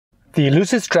The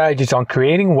elusive strategies on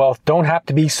creating wealth don't have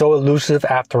to be so elusive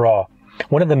after all.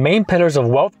 One of the main pillars of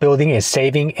wealth building is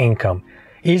saving income.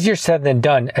 Easier said than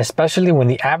done, especially when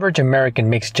the average American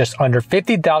makes just under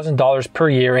 $50,000 per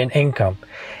year in income.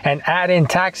 And add in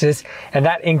taxes, and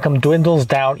that income dwindles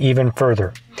down even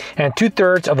further. And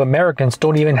 2/3 of Americans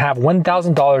don't even have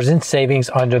 $1,000 in savings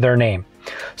under their name.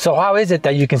 So how is it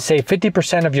that you can save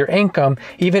 50% of your income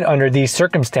even under these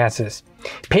circumstances?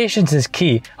 Patience is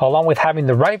key, along with having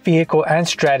the right vehicle and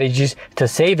strategies to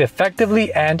save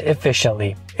effectively and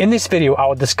efficiently. In this video, I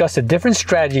will discuss the different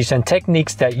strategies and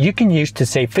techniques that you can use to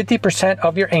save 50%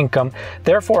 of your income,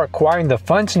 therefore acquiring the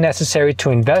funds necessary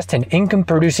to invest in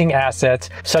income-producing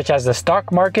assets such as the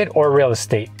stock market or real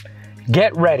estate.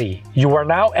 Get ready. You are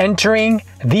now entering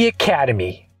the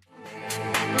Academy.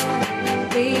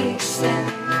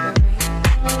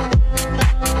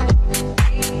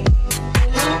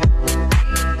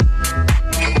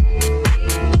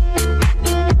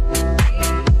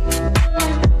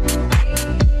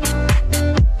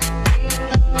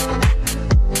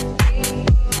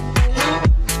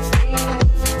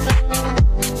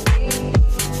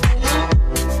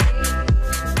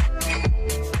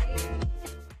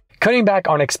 Cutting back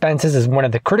on expenses is one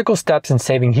of the critical steps in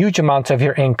saving huge amounts of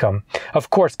your income. Of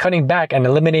course, cutting back and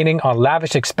eliminating on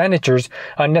lavish expenditures,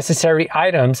 unnecessary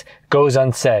items, goes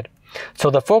unsaid. So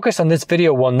the focus on this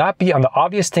video will not be on the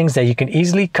obvious things that you can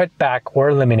easily cut back or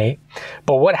eliminate,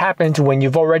 but what happens when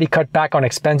you've already cut back on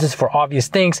expenses for obvious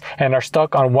things and are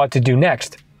stuck on what to do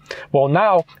next. Well,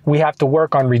 now we have to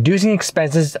work on reducing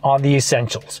expenses on the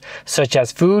essentials, such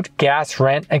as food, gas,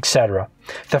 rent, etc.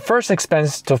 The first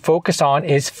expense to focus on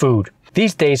is food.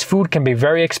 These days, food can be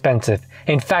very expensive.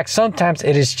 In fact, sometimes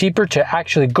it is cheaper to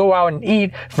actually go out and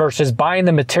eat versus buying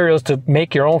the materials to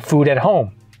make your own food at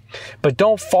home. But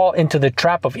don't fall into the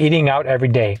trap of eating out every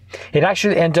day. It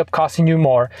actually ends up costing you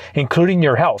more, including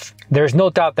your health. There is no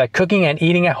doubt that cooking and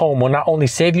eating at home will not only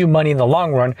save you money in the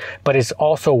long run, but is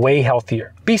also way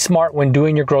healthier. Be smart when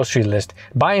doing your grocery list.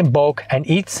 Buy in bulk and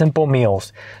eat simple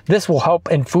meals. This will help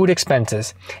in food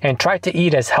expenses. And try to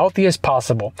eat as healthy as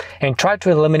possible. And try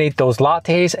to eliminate those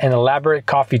lattes and elaborate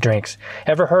coffee drinks.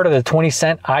 Ever heard of the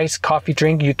 20-cent iced coffee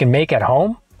drink you can make at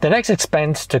home? The next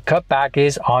expense to cut back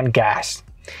is on gas.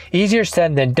 Easier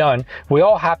said than done. We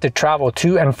all have to travel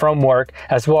to and from work,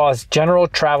 as well as general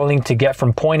traveling to get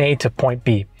from point A to point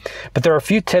B. But there are a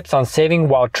few tips on saving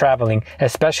while traveling,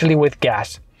 especially with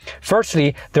gas.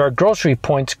 Firstly, there are grocery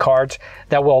points cards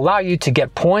that will allow you to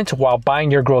get points while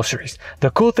buying your groceries. The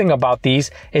cool thing about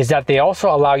these is that they also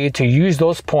allow you to use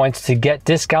those points to get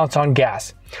discounts on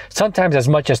gas, sometimes as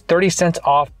much as 30 cents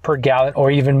off per gallon or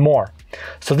even more.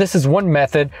 So this is one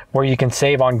method where you can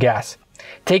save on gas.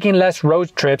 Taking less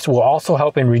road trips will also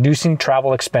help in reducing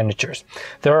travel expenditures.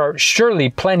 There are surely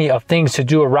plenty of things to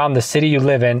do around the city you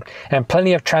live in, and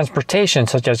plenty of transportation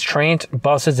such as trains,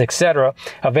 buses, etc.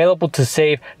 available to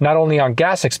save not only on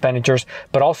gas expenditures,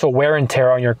 but also wear and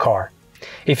tear on your car.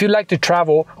 If you like to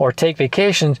travel or take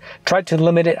vacations, try to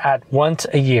limit it at once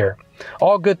a year.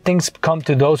 All good things come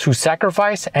to those who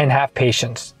sacrifice and have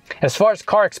patience. As far as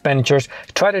car expenditures,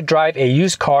 try to drive a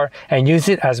used car and use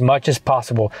it as much as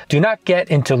possible. Do not get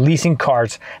into leasing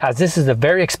cars, as this is a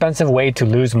very expensive way to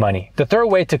lose money. The third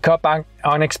way to cut back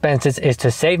on expenses is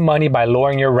to save money by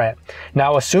lowering your rent.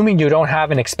 Now, assuming you don't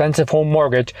have an expensive home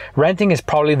mortgage, renting is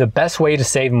probably the best way to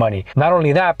save money. Not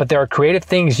only that, but there are creative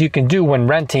things you can do when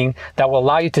renting that will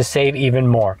allow you to save even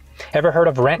more. Ever heard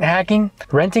of rent hacking?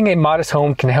 Renting a modest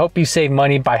home can help you save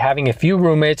money by having a few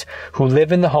roommates who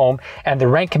live in the home, and the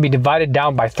rent can be divided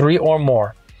down by 3 or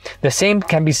more. The same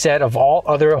can be said of all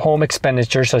other home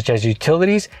expenditures such as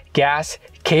utilities, gas,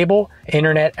 cable,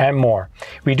 internet, and more.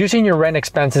 Reducing your rent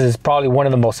expenses is probably one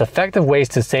of the most effective ways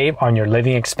to save on your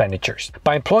living expenditures.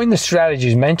 By employing the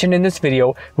strategies mentioned in this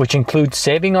video, which include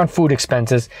saving on food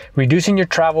expenses, reducing your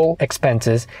travel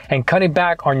expenses, and cutting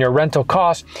back on your rental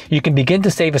costs, you can begin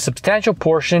to save a substantial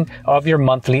portion of your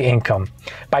monthly income.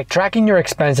 By tracking your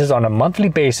expenses on a monthly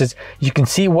basis, you can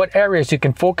see what areas you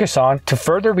can focus on to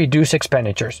further reduce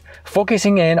expenditures.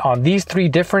 Focusing in on these 3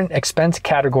 different expense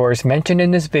categories mentioned in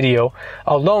this video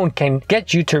alone can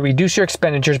get you to reduce your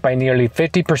expenditures by nearly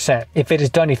 50% if it is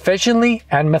done efficiently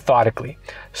and methodically.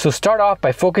 So start off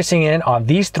by focusing in on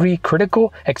these 3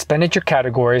 critical expenditure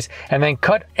categories and then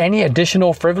cut any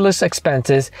additional frivolous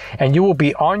expenses, and you will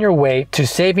be on your way to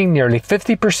saving nearly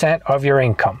 50% of your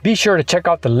income. Be sure to check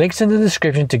out the links in the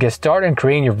description to get started in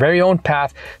creating your very own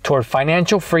path toward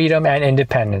financial freedom and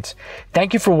independence.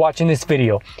 Thank you for watching this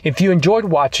video. If you enjoyed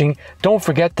watching, don't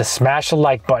forget to smash the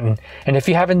like button. And if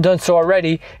you haven't done so already,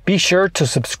 already, be sure to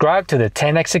subscribe to the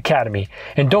 10X Academy.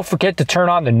 And don't forget to turn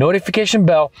on the notification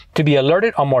bell to be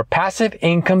alerted on more passive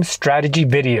income strategy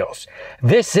videos.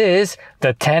 This is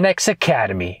the 10X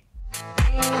Academy.